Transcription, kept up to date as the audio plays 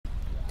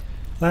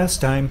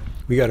Last time,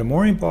 we got a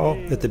mooring ball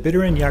at the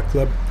Bitter End Yacht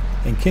Club,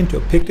 and Kinto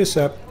picked us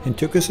up and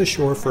took us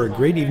ashore for a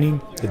great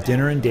evening of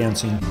dinner and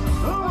dancing.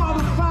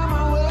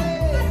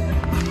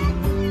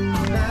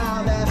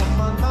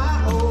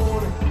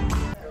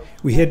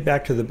 We head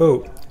back to the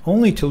boat,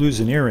 only to lose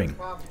an earring.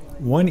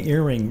 One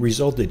earring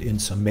resulted in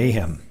some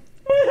mayhem.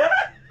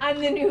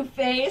 I'm the new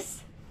face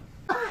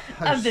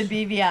of the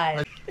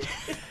BVI.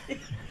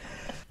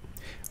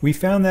 We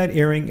found that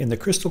earring in the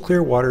crystal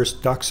clear waters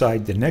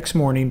dockside the next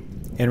morning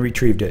and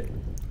retrieved it.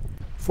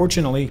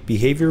 Fortunately,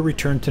 behavior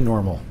returned to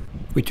normal.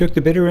 We took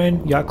the Bitter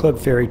End Yacht Club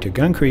ferry to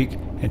Gun Creek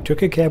and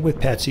took a cab with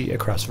Patsy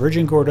across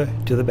Virgin Gorda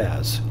to the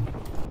Baths.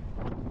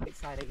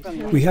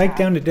 We hiked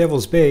down to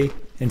Devil's Bay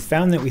and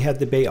found that we had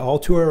the bay all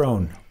to our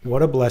own.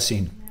 What a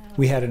blessing.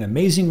 We had an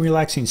amazing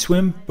relaxing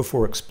swim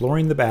before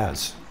exploring the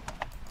Baths.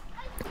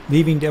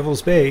 Leaving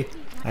Devil's Bay,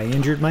 I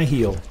injured my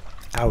heel.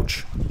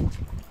 Ouch.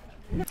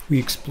 We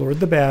explored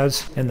the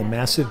Baths and the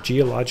massive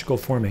geological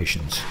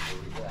formations.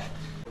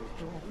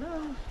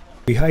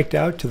 We hiked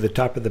out to the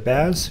top of the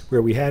Baths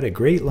where we had a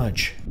great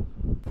lunch.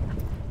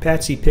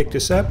 Patsy picked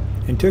us up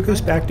and took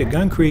us back to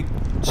Gun Creek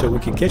so we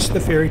could catch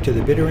the ferry to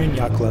the Bitter End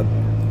Yacht Club.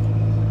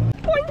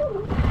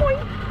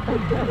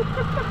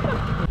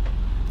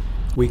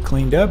 We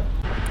cleaned up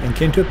and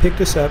Kinto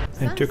picked us up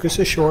and took us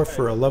ashore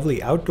for a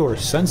lovely outdoor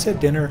sunset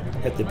dinner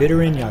at the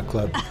Bitter End Yacht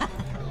Club.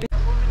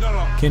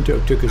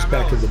 Kinto took us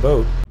back to the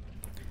boat.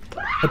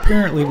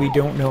 Apparently we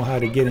don't know how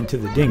to get into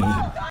the dinghy.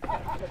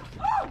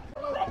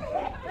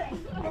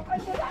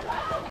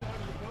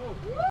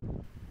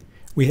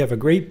 We have a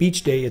great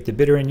beach day at the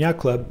Bitter End Yacht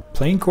Club,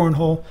 playing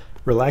cornhole,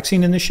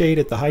 relaxing in the shade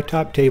at the high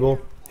top table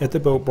at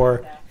the boat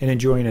bar, and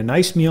enjoying a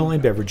nice meal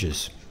and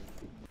beverages.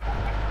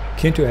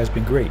 Kinto has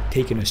been great,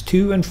 taking us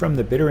to and from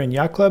the Bitter End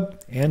Yacht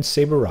Club and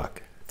Sabre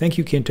Rock. Thank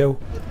you, Kinto.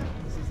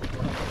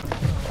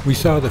 We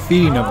saw the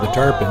feeding of the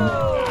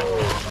tarpon.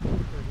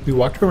 We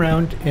walked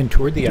around and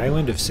toured the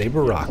island of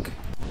Sabre Rock.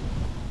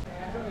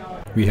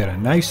 We had a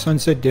nice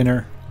sunset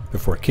dinner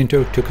before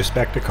Kinto took us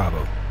back to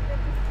Cabo.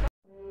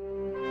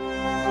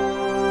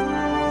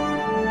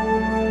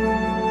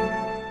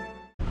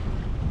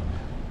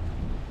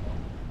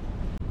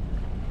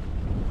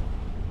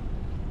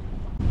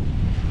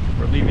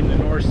 We're leaving the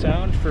North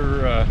Sound for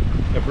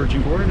the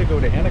Virgin Gorda to go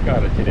to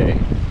Anegada today.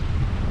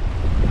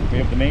 We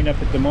have the main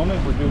up at the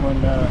moment. We're doing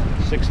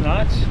 6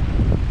 knots.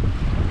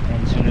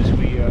 And as soon as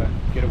we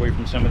get away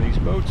from some of these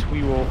boats,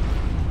 we will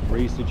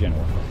raise the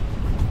general.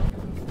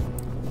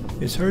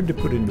 It's hard to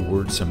put into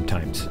words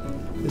sometimes.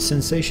 The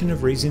sensation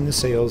of raising the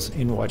sails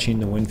and watching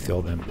the wind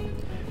fill them.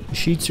 The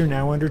sheets are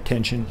now under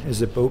tension as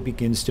the boat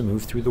begins to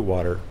move through the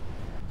water.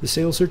 The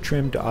sails are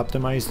trimmed to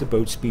optimize the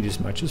boat speed as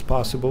much as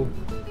possible.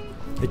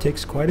 It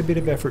takes quite a bit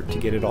of effort to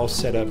get it all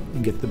set up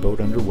and get the boat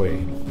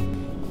underway.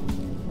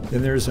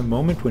 Then there is a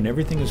moment when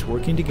everything is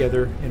working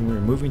together and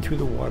we're moving through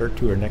the water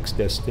to our next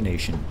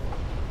destination,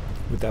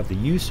 without the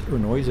use or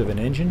noise of an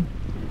engine,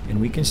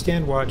 and we can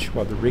stand watch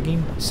while the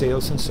rigging,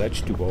 sails and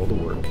such do all the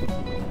work.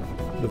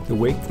 But the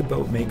wake the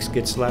boat makes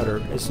gets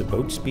louder as the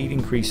boat speed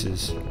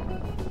increases.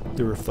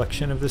 The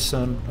reflection of the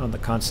sun on the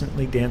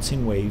constantly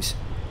dancing waves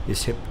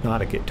is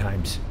hypnotic at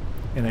times,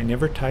 and I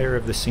never tire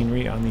of the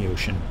scenery on the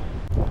ocean.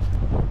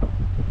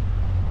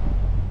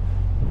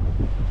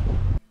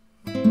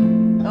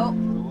 Oh,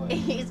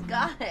 he's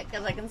got it,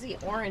 because I can see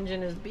orange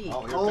in his beak.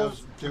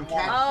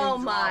 Oh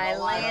my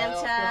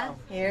Lanta,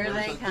 here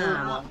they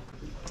come.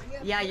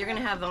 Yeah, you're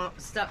gonna have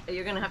stuff.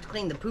 You're gonna have to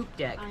clean the poop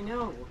deck. I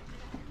know.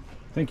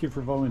 Thank you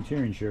for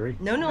volunteering, Sherry.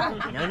 No.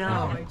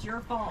 It's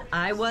your fault.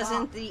 I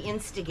wasn't the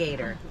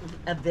instigator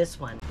of this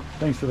one.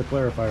 Thanks for the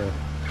clarifier.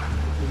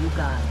 You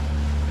got it.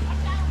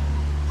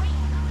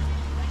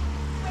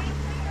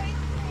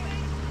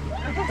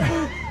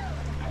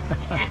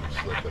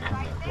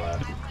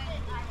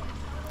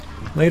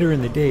 Later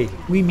in the day,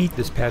 we meet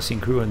this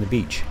passing crew on the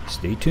beach.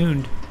 Stay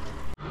tuned.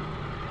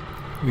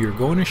 We are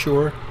going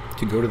ashore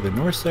to go to the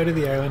north side of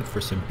the island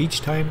for some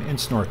beach time and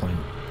snorkeling.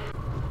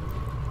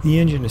 The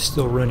engine is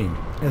still running,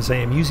 as I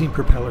am using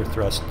propeller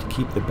thrust to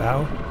keep the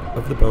bow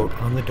of the boat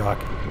on the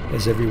dock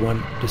as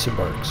everyone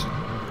disembarks.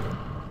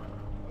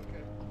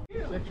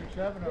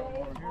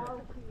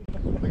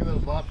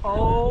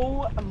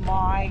 Oh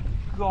my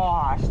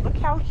gosh, look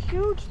how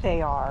huge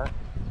they are.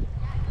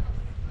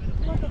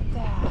 Look at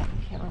that.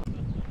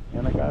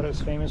 Anegada is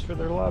famous for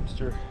their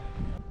lobster.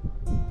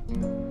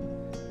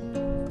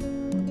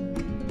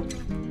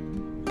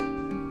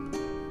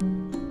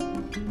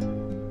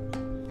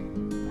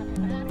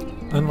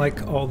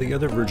 Unlike all the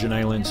other Virgin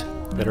Islands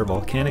that are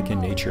volcanic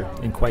in nature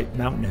and quite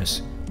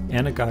mountainous,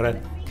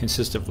 Anegada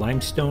consists of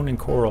limestone and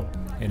coral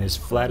and is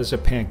flat as a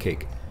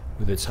pancake,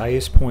 with its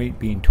highest point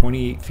being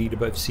 28 feet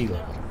above sea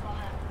level.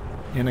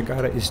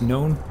 Anegada is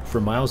known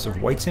for miles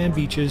of white sand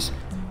beaches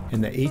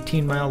and the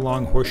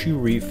 18-mile-long Horseshoe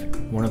Reef,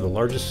 one of the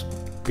largest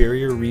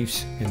barrier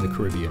reefs in the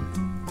Caribbean.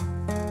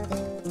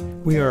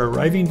 We are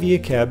arriving via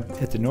cab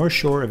at the north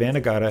shore of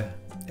Anegada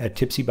at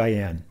Tipsy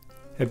Ann,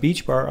 a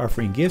beach bar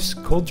offering gifts,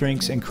 cold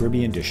drinks, and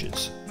Caribbean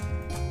dishes.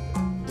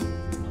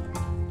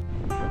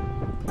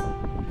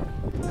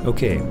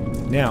 Okay,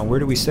 now where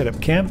do we set up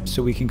camp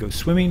so we can go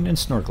swimming and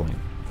snorkeling?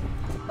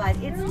 But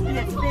it's been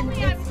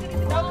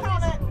No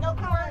comment, no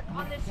comment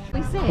on this.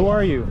 Who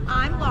are you?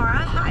 I'm Laura.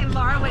 Hi, I'm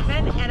Laura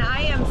Whitman, and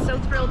I am so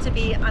thrilled to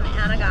be on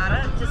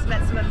Anegada. Just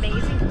met some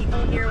amazing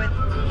people here with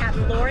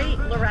Captain Lori,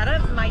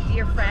 Loretta, my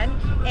dear friend,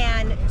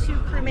 and two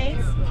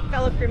crewmates,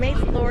 fellow crewmates,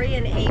 Lori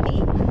and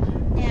Amy.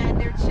 And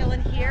they're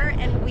chilling here,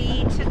 and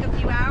we took a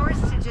few hours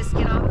to just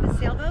get off the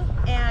sailboat.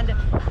 And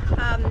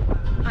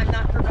I'm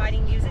not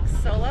providing music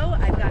solo.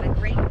 I've got a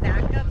great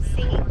backup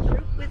singing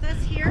group with us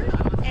here,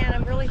 and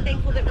I'm really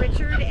thankful that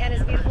Richard and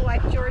his beautiful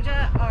wife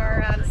Georgia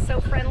are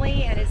so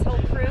friendly, and his whole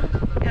crew.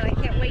 And I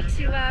can't wait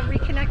to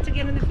reconnect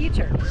again in the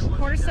future.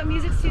 Cornerstone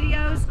Music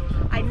Studios.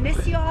 I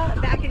miss you all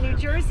back in New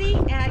Jersey,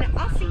 and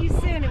I'll see you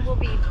soon, and we'll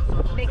be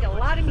making a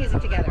lot of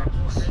music together.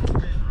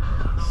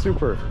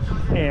 Super.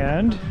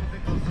 And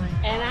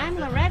I'm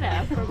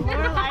Loretta from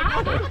More Like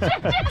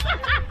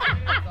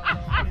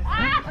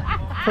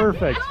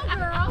perfect.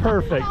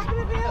 Perfect.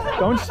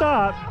 Don't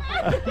stop.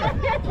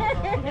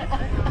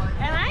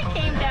 And I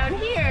came down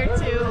here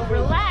to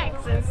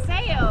relax and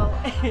sail,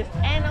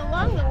 and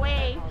along the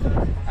way,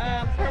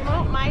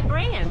 promote my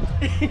brand.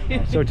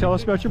 So tell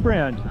us about your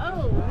brand.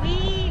 Oh,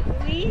 we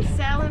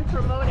sell and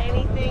promote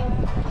anything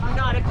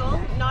nautical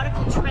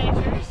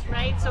treasures,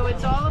 right? So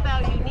it's all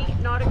about unique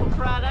nautical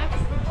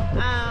products,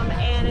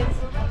 and it's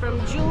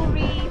from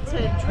jewelry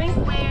to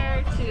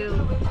drinkware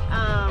to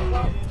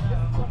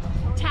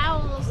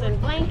towels and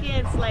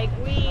blankets. Like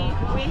we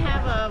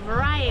have a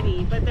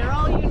variety, but they're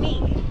all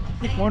unique.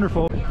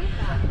 Wonderful.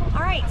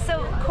 All right,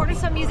 so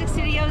Cornerstone Music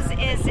Studios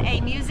is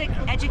a music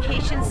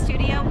education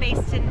studio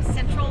based in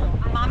central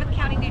Monmouth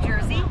County, New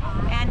Jersey,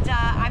 and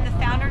I'm the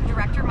founder and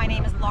director. My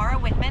name is Laura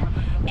Whitman,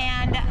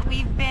 and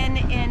we've been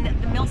in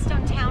the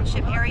Millstone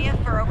Township area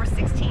for over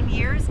 16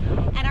 years,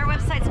 and our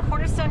website's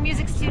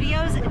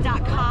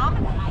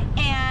cornerstonemusicstudios.com,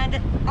 and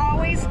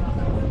always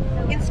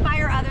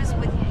inspire others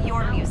with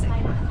your music.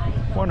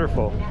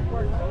 Wonderful.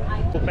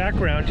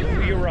 Background,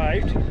 we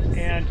arrived,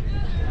 and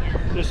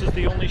this is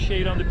the only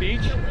shade on the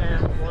beach,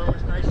 and Laura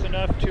was nice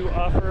enough to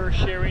offer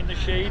sharing the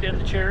shade and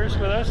the chairs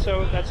with us,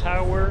 so that's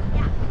how we're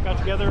got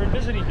together and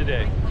visiting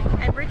today.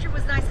 And Richard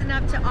was nice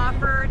enough to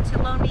offer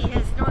to loan me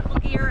his snorkel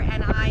gear,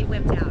 and I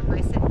whipped out.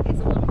 I said, it's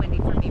a little windy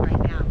for me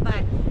right now,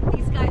 but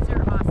these guys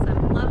are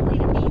awesome. Lovely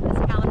to meet this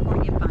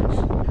California bunch.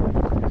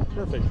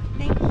 Perfect.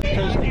 Thank you.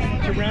 Because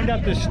to round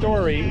out this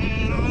story,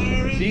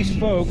 these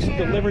folks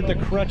delivered the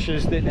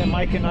crutches that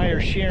Mike and I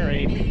are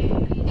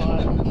sharing.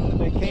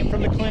 They came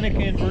from the clinic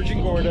in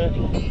Virgin Gorda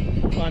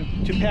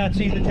to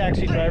Patsy, the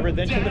taxi driver,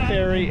 then to the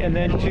ferry, and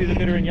then to the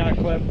Bitter End Yacht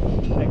Club.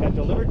 They got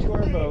delivered to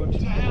our boat.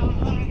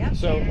 Yep.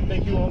 So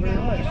thank you all very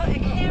much.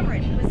 And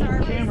Cameron was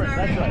our... Cameron,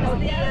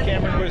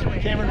 that's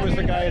right. Cameron was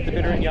the guy at the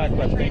Bitter End Yacht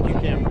Club. Thank you,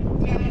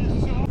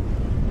 Cameron.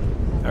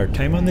 Our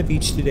time on the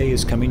beach today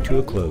is coming to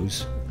a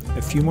close.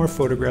 A few more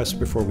photographs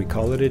before we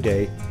call it a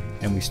day,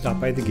 and we stop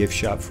by the gift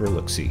shop for a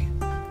look-see.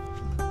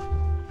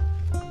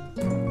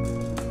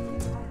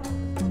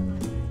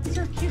 These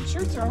are cute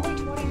shirts. They're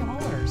only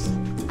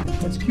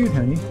 $20. That's cute,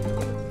 honey.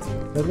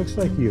 That looks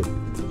like you.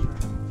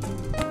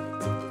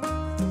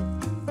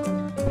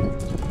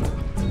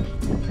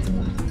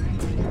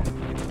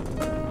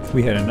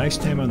 We had a nice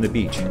time on the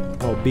beach,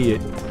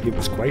 albeit it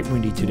was quite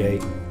windy today,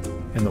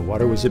 and the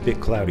water was a bit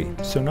cloudy,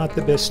 so not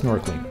the best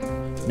snorkeling.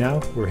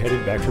 Now we're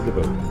headed back to the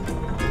boat.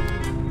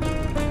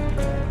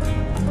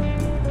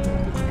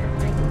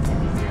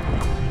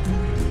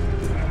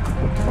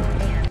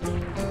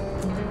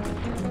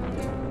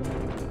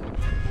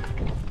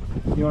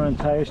 You want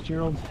to untie us,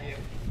 Gerald?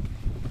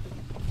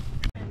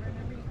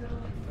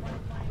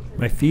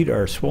 My feet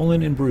are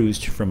swollen and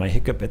bruised from my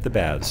hiccup at the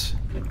baths.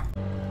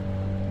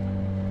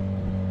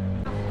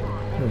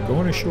 We're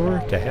going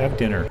ashore to have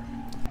dinner.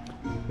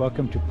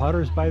 Welcome to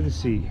Potter's by the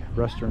Sea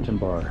Restaurant and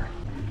Bar.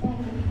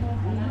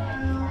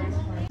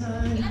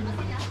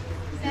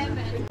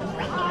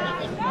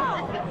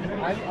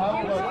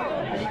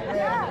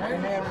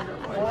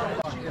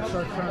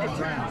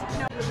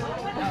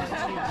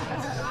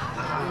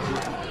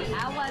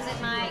 How was it,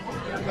 Mike?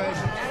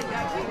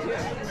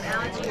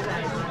 Now it's you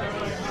guys.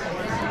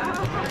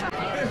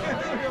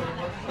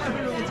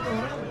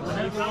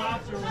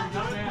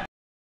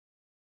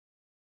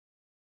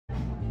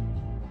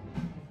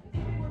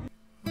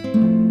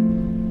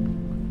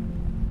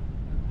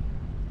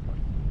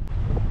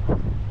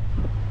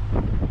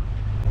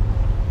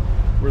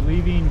 We're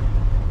leaving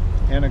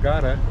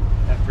Anegada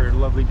after a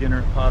lovely dinner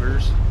at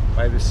Potter's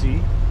by the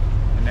Sea,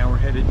 and now we're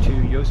headed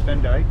to Jost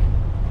Van Dyke,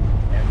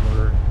 and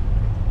we're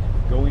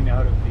going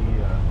out of the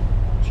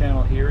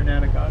channel here in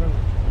Anegada.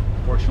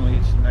 Fortunately,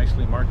 it's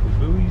nicely marked with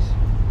buoys,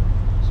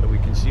 so we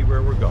can see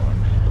where we're going.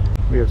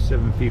 We have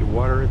 7 feet of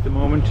water at the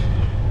moment.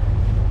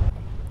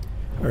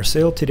 Our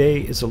sail today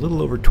is a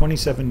little over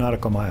 27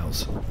 nautical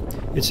miles.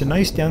 It's a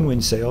nice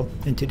downwind sail,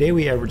 and today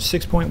we averaged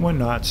 6.1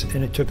 knots,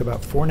 and it took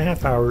about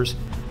 4.5 hours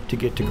to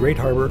get to Great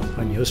Harbour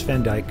on Jost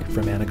Van Dyke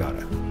from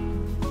Anegada.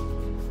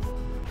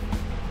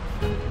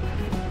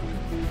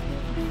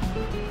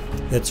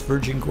 That's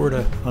Virgin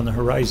Gorda on the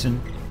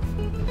horizon.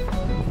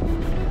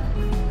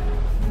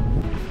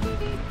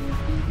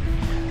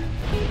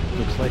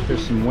 Looks like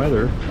there's some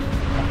weather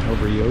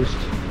over Jost,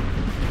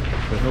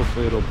 but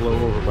hopefully it'll blow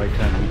over by the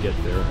time we get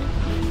there.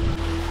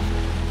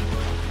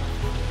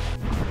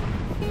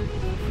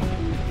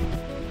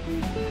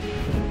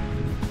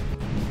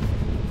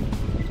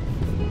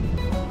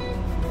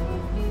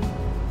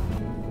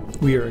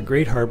 We are at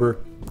Great Harbour,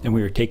 and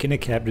we are taking a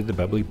cab to the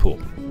Bubbly Pool.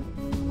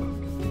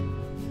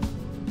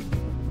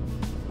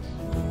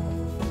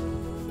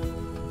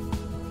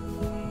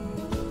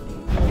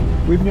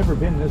 We've never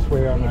been this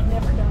way on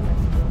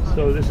it,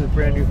 so this is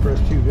brand new for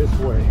us too, this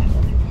way.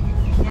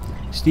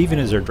 Stephen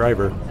is our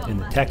driver, and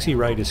the taxi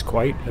ride is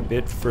quite a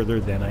bit further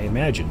than I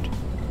imagined.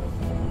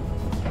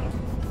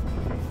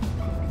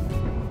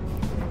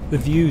 The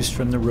views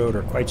from the road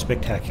are quite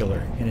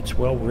spectacular, and it's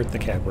well worth the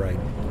cab ride.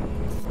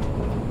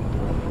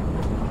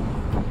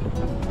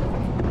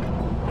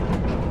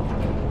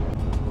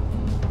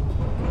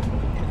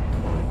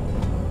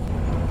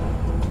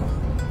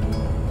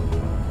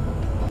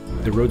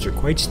 The roads are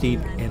quite steep,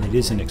 and it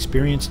is an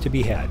experience to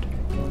be had.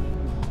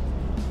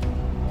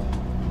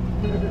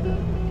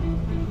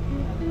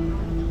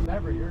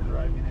 Whenever you're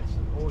driving, it's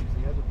always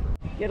the other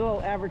person. Get a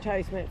little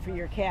advertisement for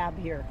your cab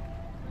here.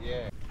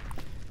 Yeah.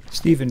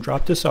 Stephen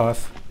dropped us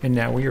off, and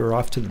now we are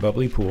off to the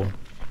Bubbly Pool.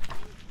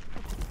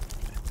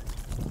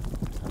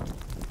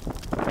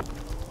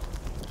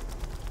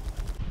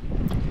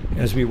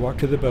 As we walk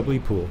to the Bubbly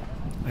Pool,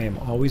 I am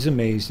always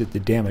amazed at the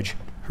damage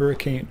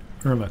Hurricane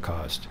Irma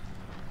caused.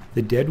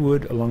 The dead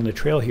wood along the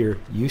trail here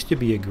used to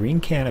be a green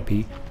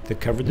canopy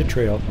that covered the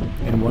trail,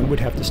 and one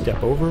would have to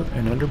step over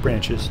and under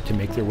branches to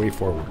make their way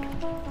forward.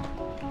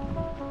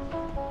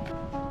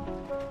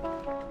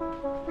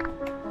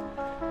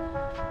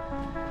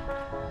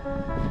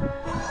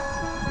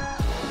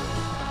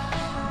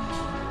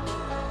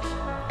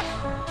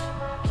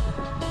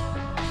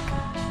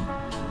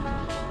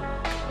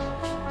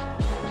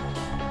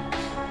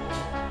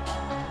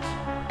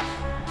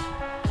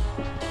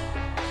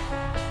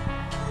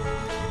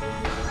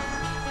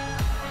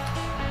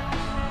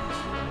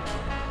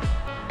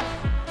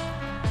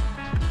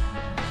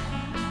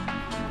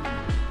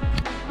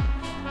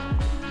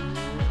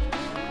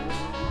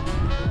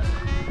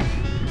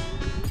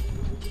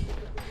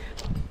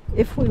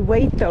 If we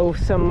wait though,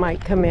 some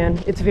might come in.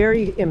 It's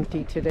very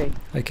empty today.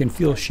 I can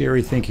feel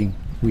Sherry thinking,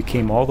 we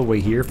came all the way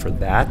here for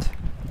that?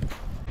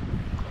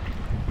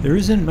 There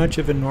isn't much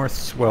of a north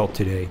swell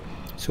today,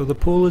 so the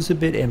pool is a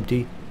bit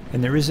empty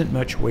and there isn't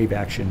much wave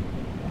action.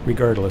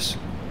 Regardless,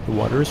 the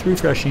water is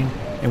refreshing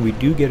and we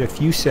do get a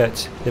few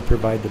sets that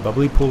provide the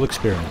Bubbly Pool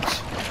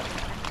experience.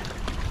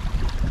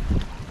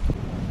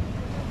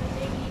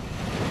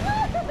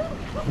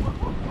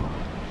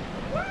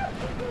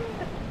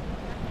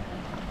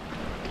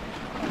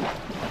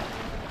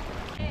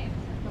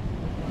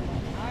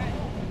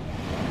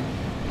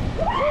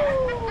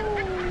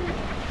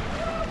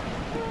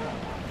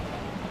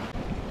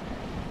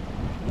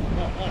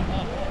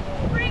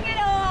 Bring it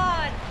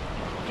on!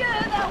 Do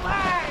the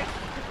work!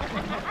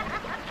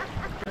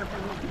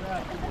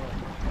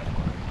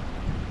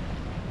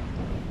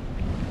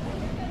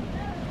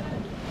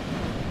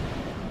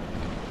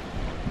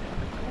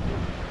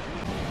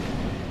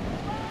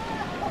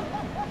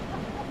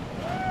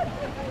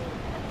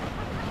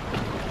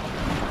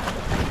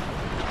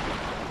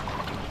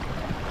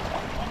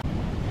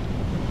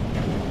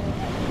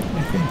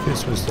 I think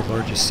this was the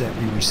largest set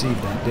we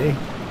received that day.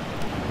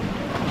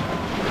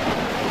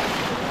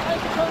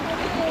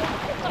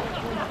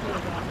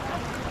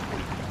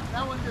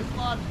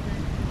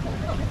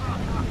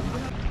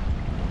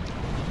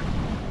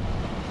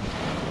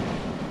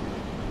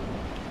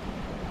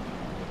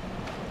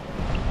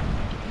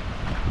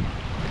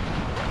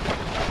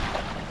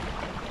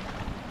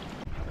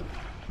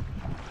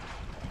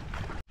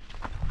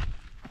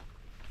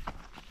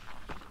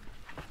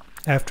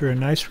 After a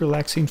nice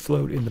relaxing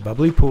float in the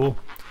Bubbly Pool,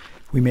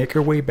 we make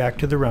our way back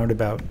to the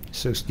roundabout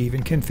so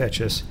Stephen can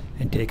fetch us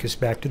and take us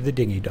back to the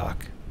dinghy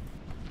dock.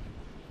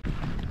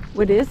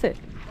 What is it?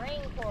 Rain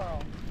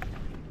coral.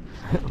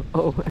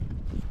 Oh.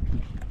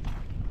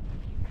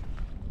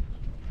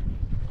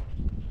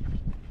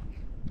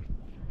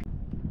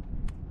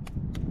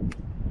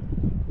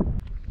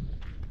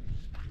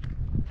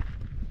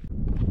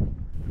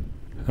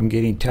 I'm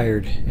getting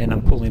tired and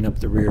I'm pulling up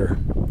the rear.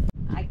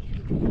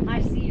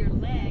 I see your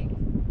leg.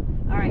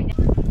 All right.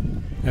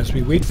 As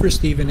we wait for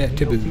Stephen at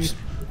Taboo's,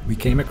 we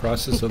came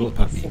across this little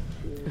puppy.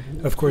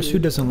 Of course, who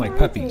doesn't like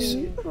puppies?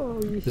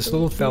 This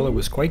little fella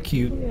was quite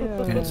cute,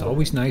 and it's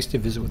always nice to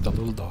visit with a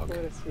little dog. What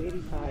a sweetie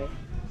pie.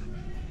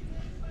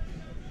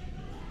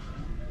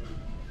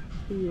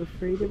 Are you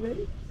afraid of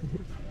it?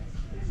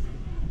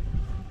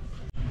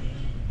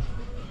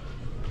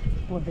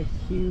 What a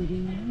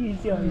cutie.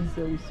 He's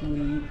so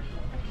sweet.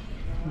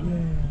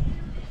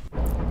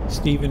 Yeah.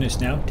 Stephen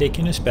is now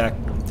taking us back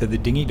to the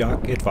dinghy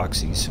dock at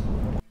Foxy's.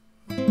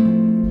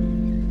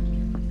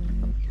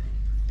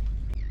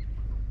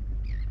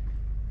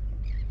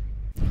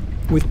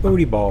 With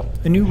Bodie Ball,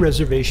 a new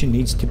reservation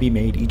needs to be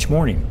made each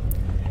morning.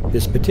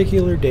 This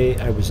particular day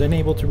I was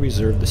unable to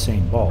reserve the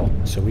same ball,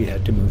 so we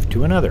had to move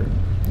to another.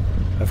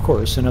 Of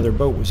course, another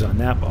boat was on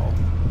that ball.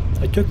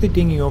 I took the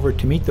dinghy over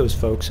to meet those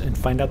folks and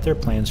find out their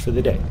plans for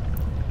the day.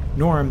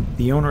 Norm,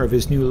 the owner of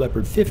his new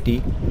Leopard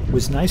 50,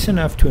 was nice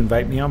enough to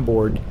invite me on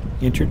board,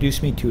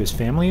 introduce me to his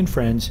family and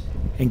friends,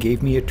 and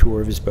gave me a tour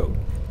of his boat.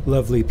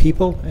 Lovely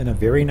people and a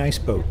very nice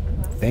boat.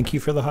 Thank you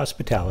for the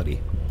hospitality.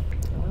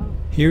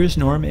 Here is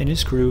Norm and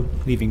his crew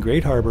leaving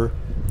Great Harbour,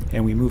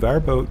 and we move our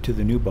boat to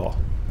the new ball.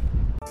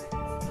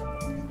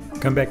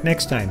 Come back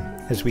next time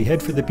as we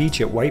head for the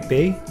beach at White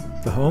Bay,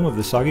 the home of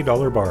the Soggy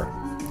Dollar Bar.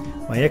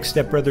 My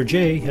ex-stepbrother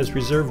Jay has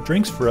reserved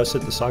drinks for us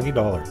at the Soggy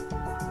Dollar.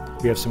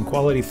 We have some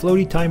quality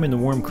floaty time in the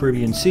warm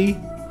Caribbean Sea.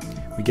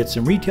 We get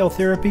some retail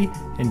therapy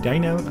and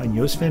dine out on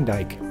Jost Van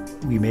Dyke.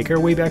 We make our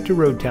way back to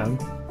Road Town,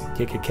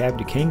 take a cab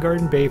to Cane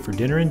Garden Bay for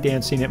dinner and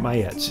dancing at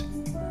Mayette's.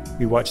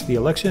 We watch the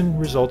election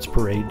results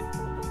parade.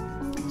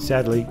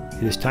 Sadly,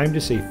 it is time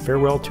to say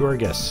farewell to our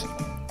guests.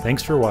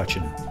 Thanks for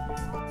watching.